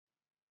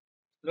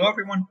Hello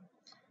everyone.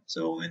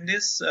 So in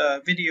this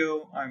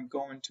video I'm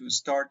going to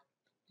start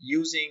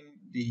using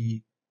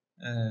the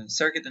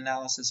circuit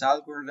analysis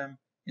algorithm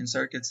in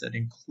circuits that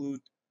include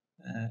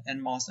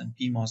NMOS and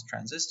PMOS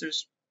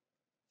transistors.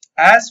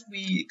 As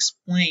we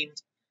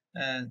explained,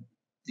 uh,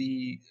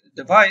 the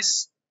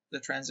device, the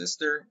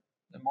transistor,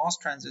 the MOS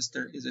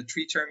transistor is a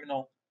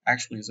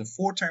actually is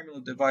a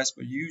 4-terminal device,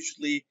 but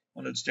usually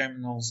one of the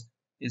terminals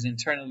is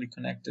internally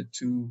connected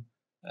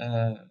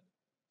uh,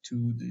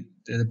 to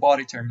the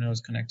body terminal is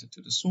connected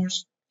to the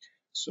source.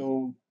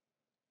 So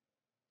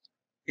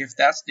if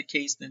that's the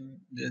case,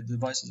 then the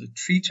device is a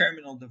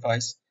 3-terminal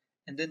device.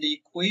 And then the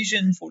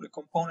equation for the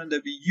component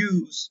that we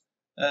use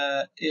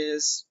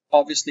is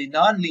obviously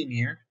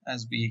nonlinear,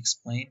 as we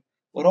explained,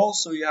 but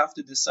also you have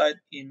to decide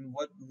in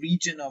what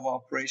region of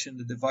operation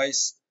the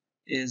device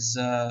is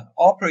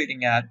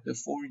operating at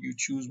before you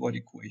choose what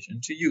equation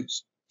to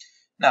use.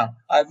 Now,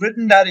 I've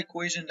written that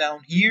equation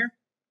down here,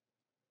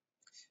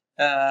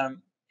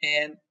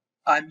 and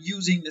I'm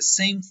using the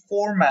same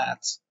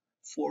format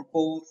for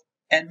both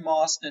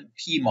NMOS and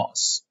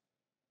PMOS.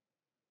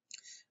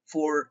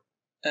 For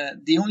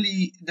the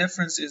only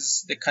difference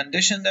is the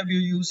condition that we're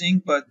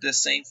using, but the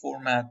same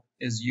format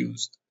is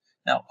used.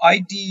 Now,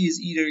 ID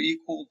is either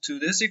equal to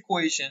this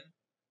equation,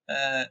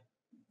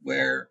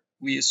 where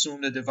we assume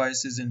the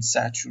device is in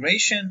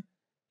saturation,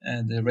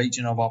 and the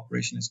region of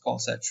operation is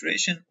called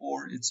saturation,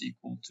 or it's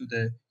equal to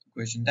the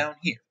equation down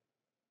here.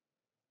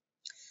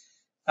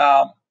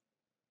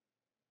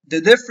 The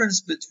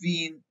difference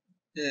between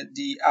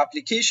the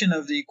application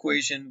of the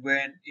equation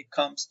when it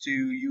comes to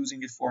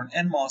using it for an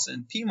NMOS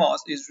and PMOS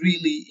is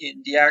really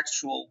in the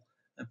actual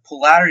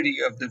polarity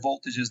of the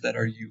voltages that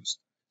are used.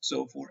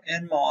 So for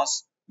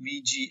NMOS,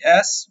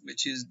 VGS,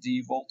 which is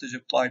the voltage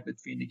applied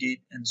between the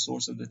gate and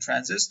source of the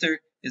transistor,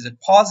 is a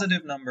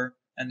positive number,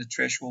 and the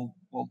threshold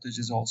voltage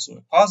is also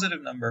a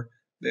positive number,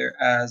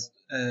 whereas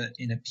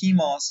in a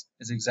PMOS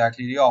is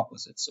exactly the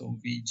opposite. So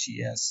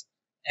VGS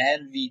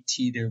and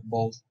VT, they're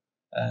both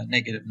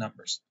negative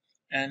numbers.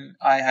 And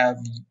I have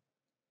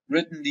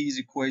written these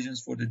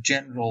equations for the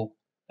general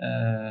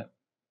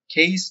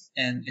case,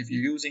 and if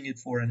you're using it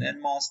for an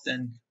NMOS,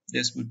 then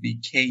this would be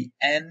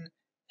Kn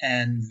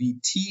and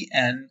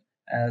Vtn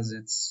as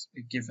it's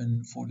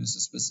given for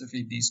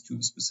these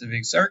two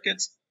specific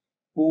circuits.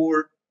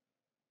 Or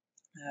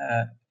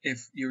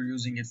if you're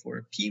using it for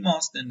a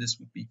PMOS, then this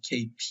would be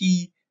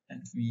Kp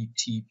and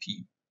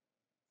Vtp.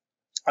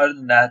 Other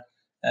than that,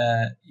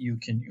 you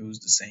can use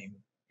the same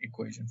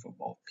equation for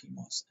both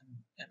PMOS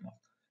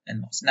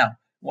and NMOS. Now,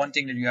 one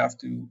thing that you have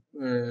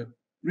to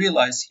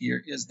realize here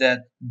is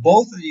that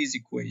both of these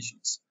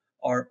equations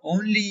are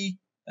only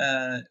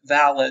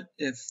valid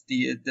if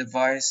the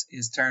device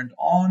is turned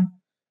on,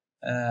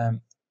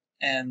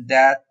 and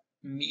that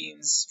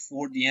means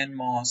for the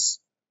NMOS,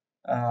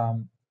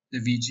 the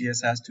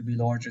VGS has to be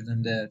larger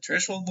than the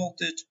threshold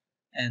voltage,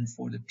 and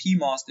for the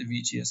PMOS, the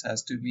VGS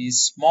has to be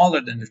smaller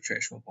than the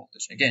threshold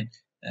voltage. Again,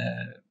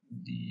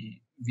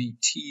 the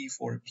VT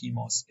for a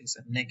PMOS is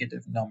a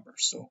negative number,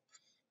 so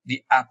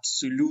the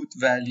absolute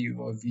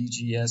value of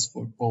VGS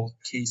for both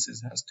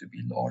cases has to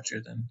be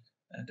larger than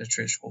the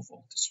threshold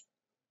voltage.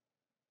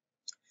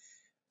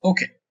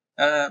 Okay,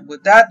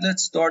 with that,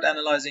 let's start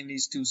analyzing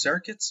these two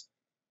circuits.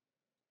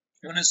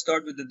 I'm going to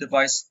start with the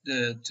device,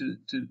 the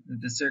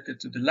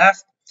circuit to the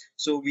left.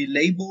 So we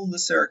label the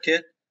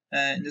circuit.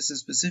 In this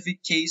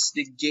specific case,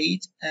 the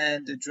gate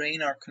and the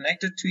drain are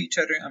connected to each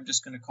other. I'm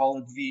just going to call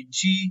it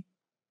VG,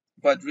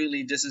 but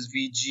really this is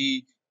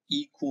VG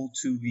equal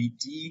to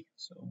VD.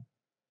 So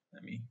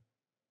let me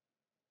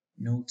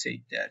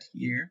notate that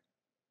here.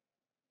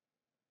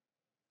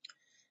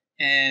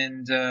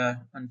 And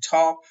on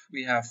top,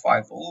 we have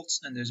 5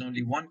 volts, and there's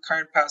only one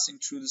current passing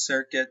through the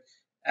circuit.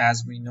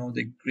 As we know,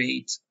 the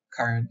gate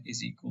current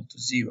is equal to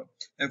 0.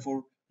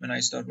 Therefore, when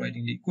I start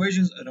writing the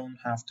equations, I don't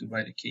have to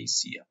write a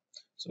KCL.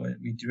 So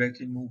we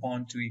directly move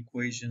on to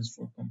equations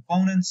for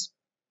components.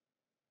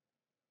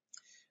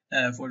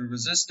 For the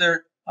resistor,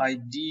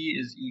 ID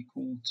is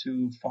equal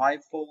to 5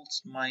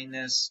 volts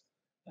minus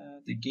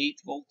the gate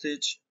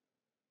voltage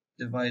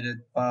divided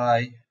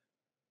by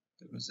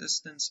the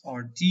resistance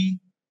RD.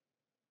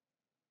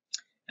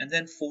 And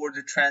then for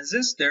the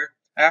transistor,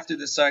 I have to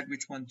decide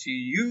which one to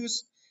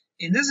use.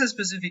 In this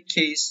specific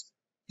case,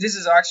 this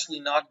is actually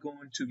not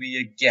going to be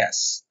a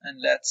guess,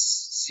 and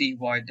let's see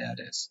why that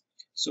is.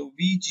 So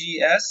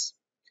VGS,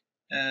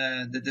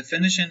 the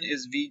definition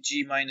is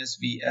VG minus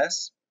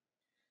VS.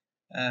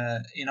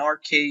 In our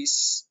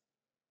case,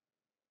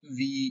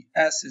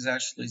 VS is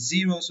actually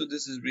 0, so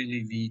this is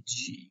really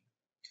VG.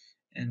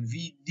 And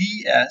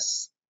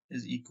VDS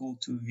is equal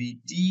to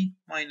VD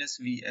minus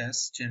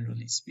VS,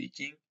 generally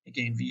speaking.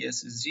 Again,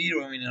 VS is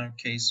 0 in our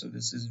case, so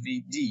this is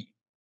VD.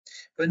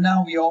 But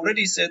now we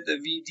already said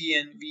that VD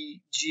and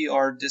VG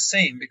are the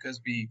same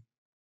because we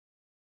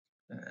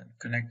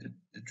connected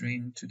the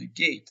drain to the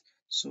gate.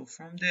 So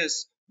from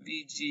this,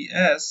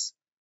 VGS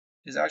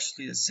is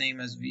actually the same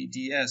as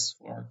VDS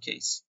for our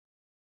case,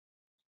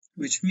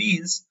 which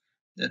means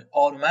that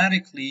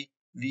automatically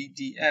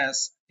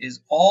VDS is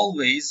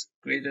always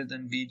greater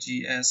than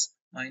VGS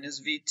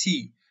minus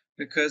VT,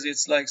 because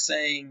it's like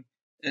saying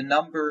a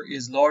number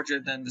is larger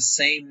than the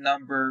same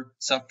number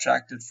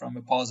subtracted from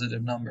a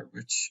positive number,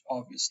 which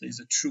obviously is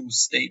a true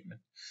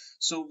statement.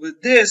 So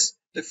with this,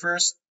 the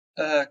first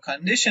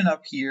condition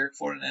up here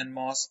for an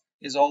NMOS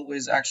is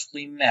always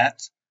actually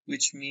met,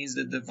 which means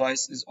the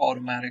device is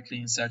automatically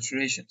in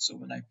saturation. So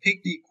when I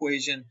pick the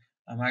equation,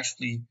 I'm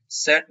actually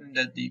certain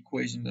that the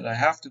equation that I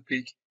have to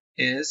pick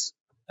is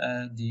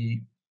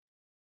the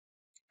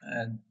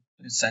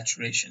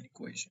saturation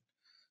equation.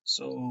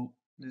 So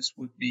this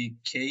would be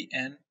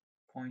Kn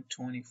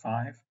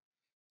 0.25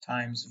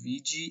 times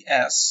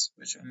VGS,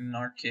 which in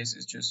our case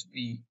is just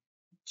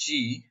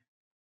VG,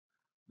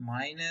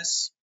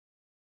 minus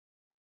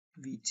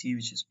VT,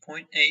 which is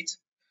 0.8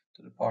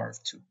 to the power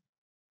of 2.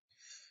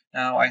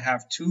 Now I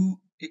have two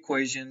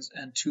equations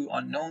and two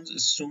unknowns,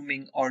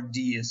 assuming RD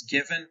is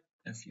given.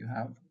 If you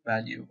have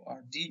value of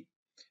RD,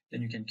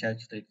 then you can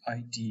calculate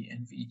ID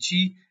and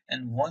VG.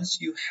 And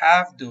once you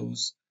have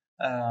those,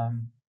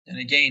 then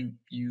again,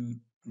 you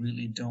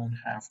really don't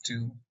have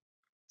to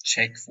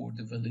check for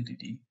the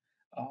validity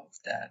of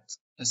that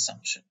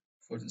assumption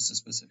for this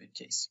specific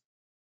case.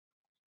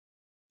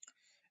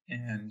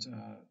 And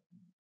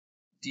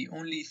the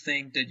only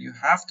thing that you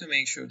have to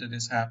make sure that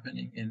is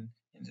happening in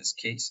this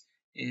case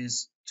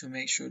is to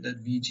make sure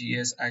that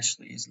VGS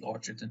actually is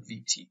larger than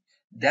VT.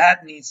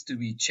 That needs to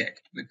be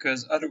checked,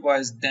 because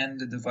otherwise then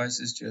the device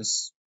is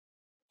just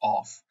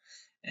off.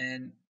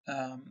 And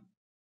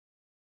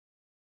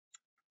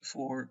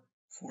for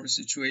a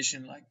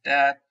situation like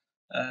that,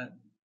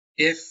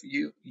 if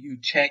you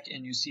check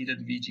and you see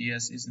that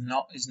VGS is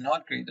not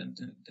greater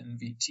than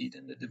VT,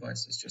 then the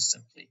device is just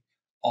simply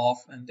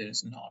off and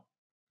there's no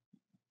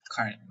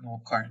current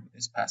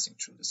is passing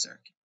through the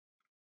circuit.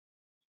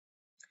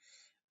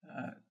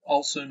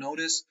 Also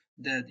notice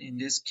that in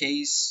this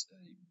case,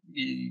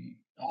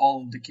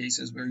 all the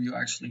cases where you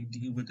actually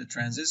deal with the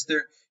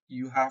transistor,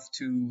 you have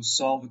to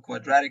solve a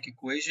quadratic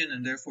equation,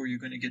 and therefore you're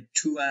going to get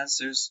two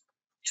answers,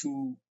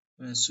 two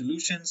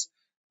solutions.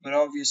 But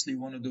obviously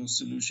one of those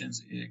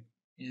solutions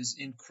is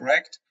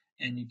incorrect,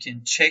 and you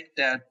can check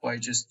that by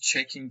just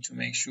checking to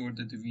make sure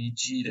that the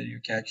VG that you're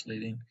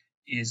calculating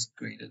is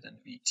greater than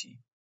VT.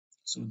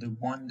 So the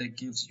one that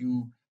gives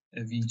you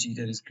a VG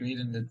that is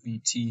greater than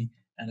VT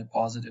and a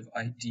positive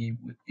ID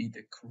would be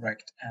the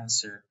correct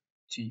answer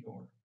to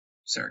your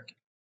circuit.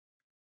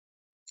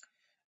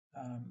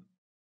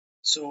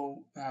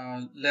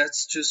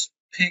 Let's just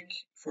pick,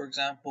 for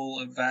example,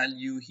 a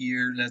value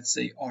here. Let's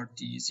say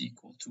RD is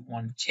equal to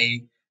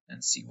 1K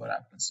and see what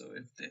happens. So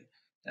if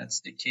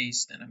that's the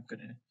case, then I'm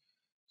going to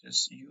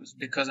just use,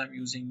 because I'm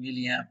using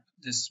milliamp,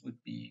 this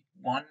would be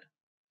 1.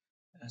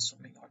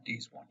 Assuming RD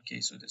is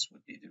 1K, so this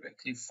would be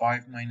directly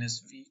 5 minus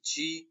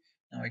VG.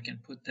 Now I can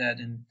put that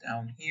in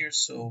down here.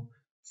 So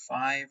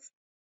 5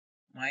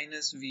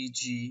 minus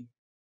VG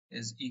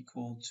is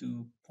equal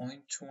to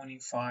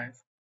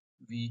 0.25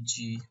 VG,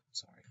 VG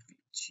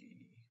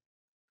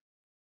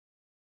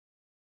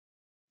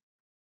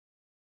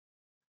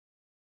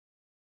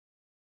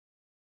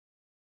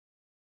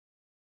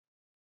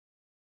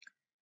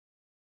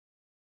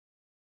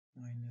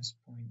minus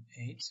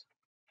 0.8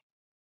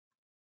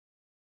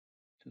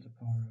 to the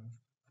power of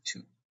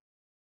 2.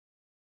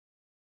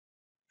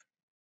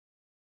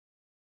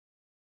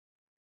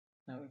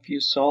 Now if you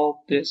solve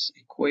this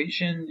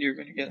equation, you're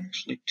going to get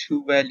actually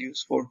two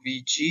values for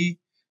VG.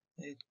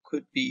 It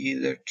could be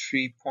either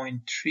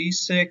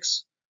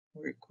 3.36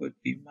 or it could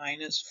be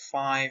minus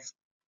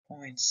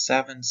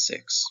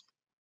 5.76.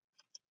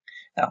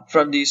 Now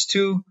from these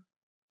two,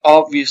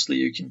 obviously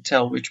you can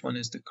tell which one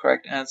is the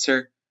correct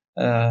answer.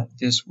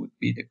 This would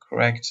be the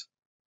correct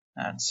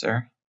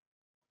answer,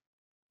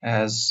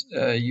 as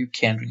you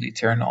can't really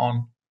turn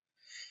on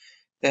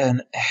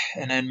an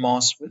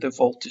NMOS with a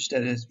voltage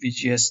that is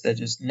VGS that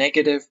is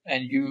negative,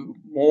 and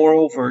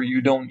moreover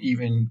you don't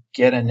even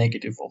get a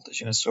negative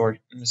voltage in a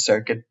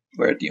circuit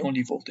where the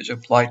only voltage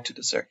applied to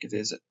the circuit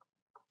is a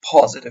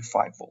positive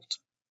 5 volt.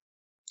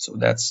 So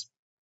that's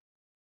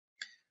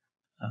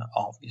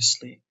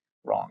obviously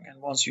wrong.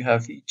 And once you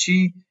have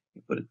VG,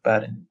 you put it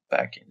back in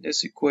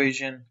this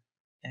equation,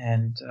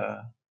 and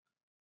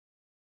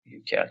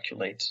you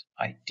calculate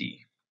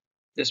ID.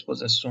 This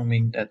was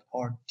assuming that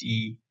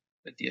RD,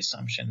 with the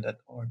assumption that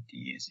RD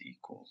is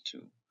equal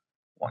to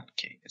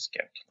 1K, this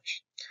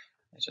calculation.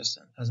 It's just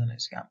as an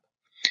example.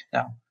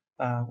 Now,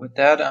 with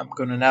that, I'm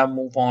going to now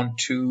move on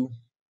to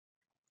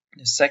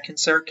the second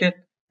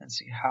circuit and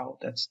see how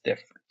that's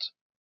different.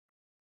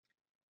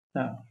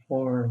 Now,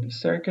 for the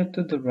circuit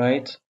to the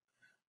right,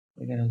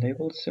 we're going to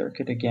label the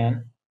circuit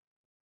again.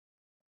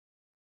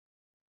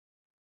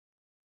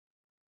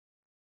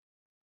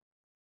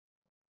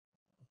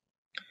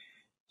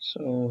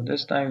 So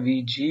this time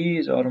VG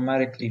is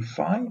automatically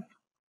 5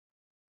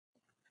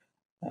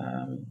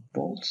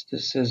 volts.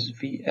 This is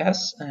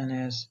VS and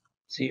is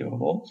 0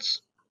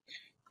 volts.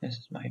 This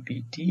is my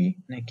VD,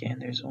 and again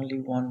there's only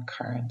one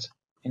current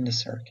in the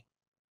circuit.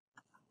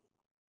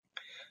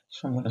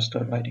 So I'm going to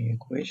start writing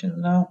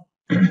equations now.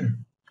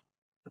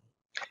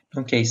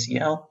 on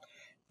KCL,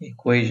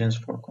 equations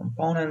for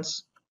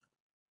components.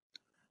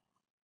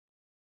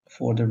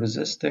 For the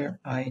resistor,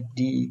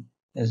 ID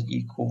is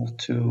equal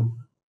to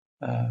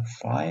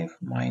 5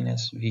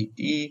 minus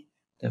VD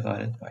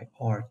divided by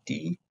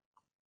RD.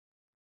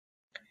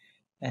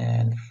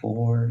 And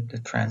for the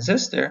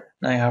transistor,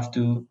 I have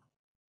to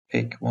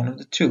pick one of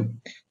the two.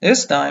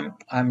 This time,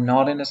 I'm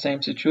not in the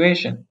same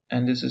situation,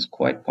 and this is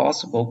quite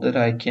possible that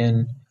I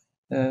can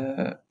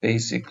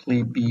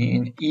basically be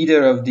in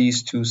either of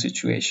these two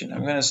situations.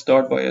 I'm going to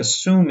start by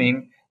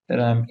assuming that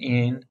I'm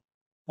in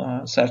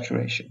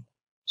saturation.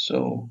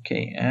 So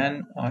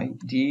Kn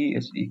ID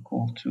is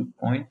equal to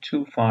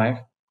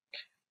 0.25.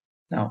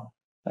 Now,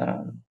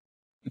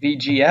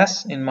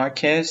 VGS in my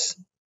case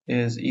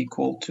is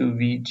equal to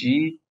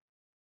VG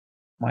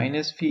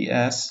minus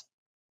VS,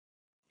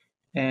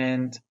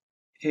 and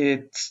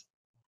it's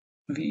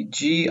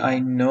VG, I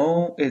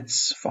know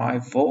it's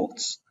 5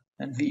 volts,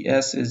 and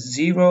VS is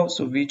 0,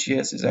 so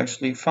VGS is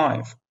actually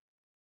 5.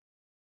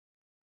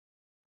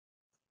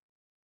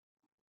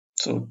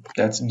 So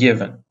that's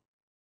given.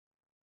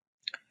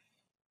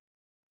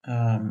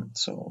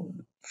 So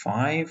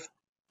 5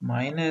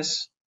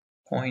 minus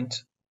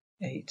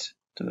 0.8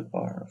 to the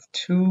power of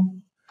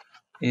 2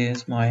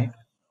 is my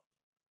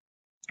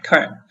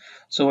current.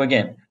 So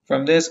again,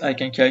 from this I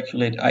can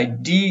calculate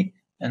ID,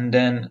 and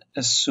then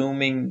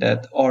assuming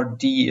that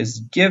RD is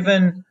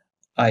given,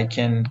 I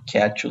can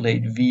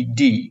calculate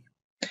VD.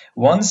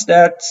 Once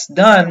that's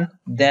done,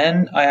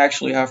 then I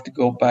actually have to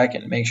go back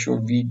and make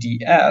sure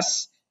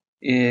VDS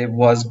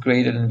was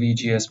greater than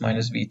VGS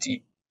minus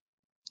VT.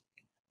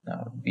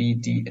 Now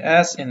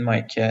VDS in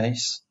my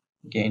case,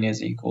 gain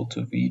is equal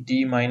to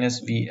VD minus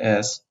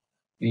VS,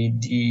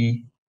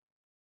 VD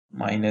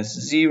minus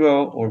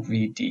 0 or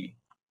VD.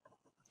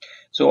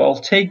 So I'll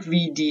take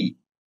VD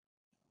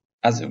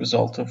as a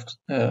result of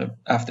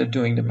after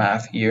doing the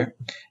math here,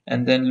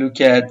 and then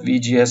look at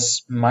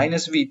VGS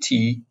minus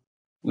VT,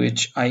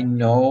 which I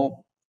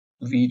know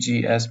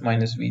VGS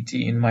minus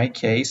VT in my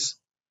case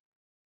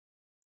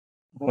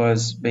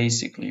was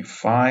basically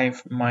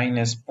 5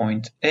 minus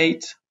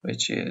 0.8,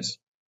 which is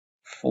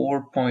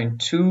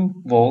 4.2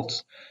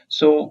 volts.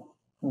 So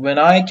when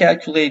I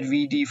calculate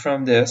VD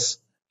from this,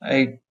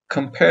 I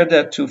compare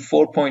that to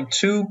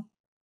 4.2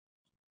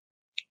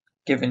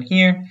 given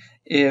here.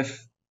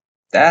 If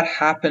that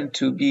happened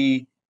to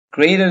be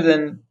greater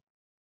than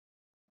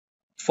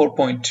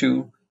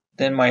 4.2,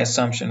 then my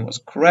assumption was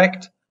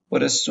correct.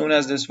 But as soon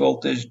as this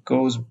voltage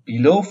goes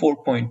below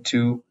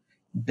 4.2,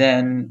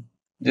 then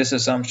this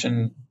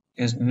assumption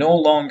is no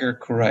longer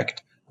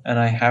correct, and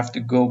I have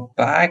to go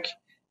back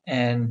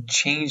and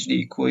change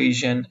the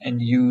equation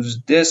and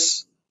use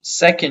this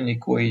second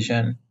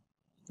equation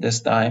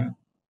this time,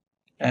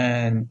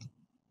 and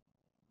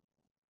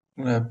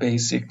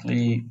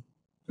basically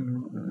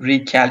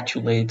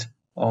recalculate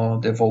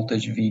the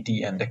voltage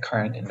VD and the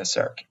current in the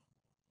circuit.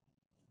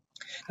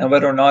 Now,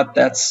 whether or not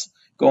that's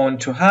going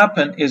to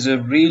happen is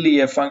really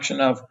a function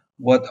of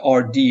what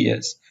RD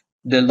is.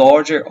 The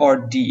larger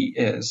RD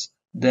is,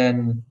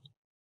 then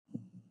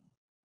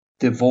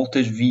the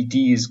voltage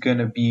VD is going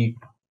to be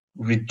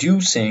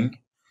reducing.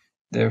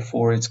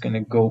 Therefore, it's going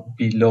to go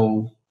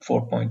below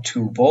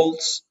 4.2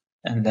 volts,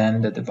 and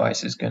then the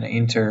device is going to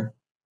enter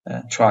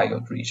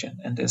triode region.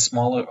 And the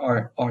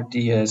smaller RD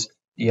is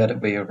the other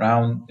way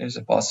around. There's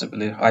a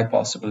possibility, high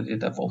possibility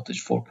that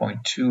voltage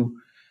 4.2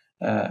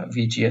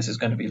 VGS is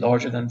going to be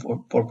larger than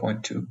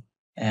 4.2,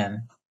 and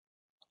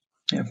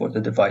therefore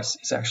the device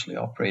is actually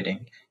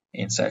operating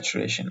in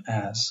saturation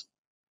as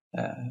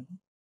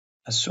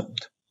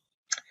assumed.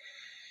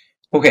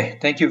 Okay,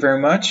 thank you very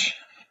much.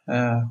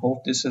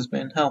 Hope this has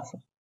been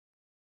helpful.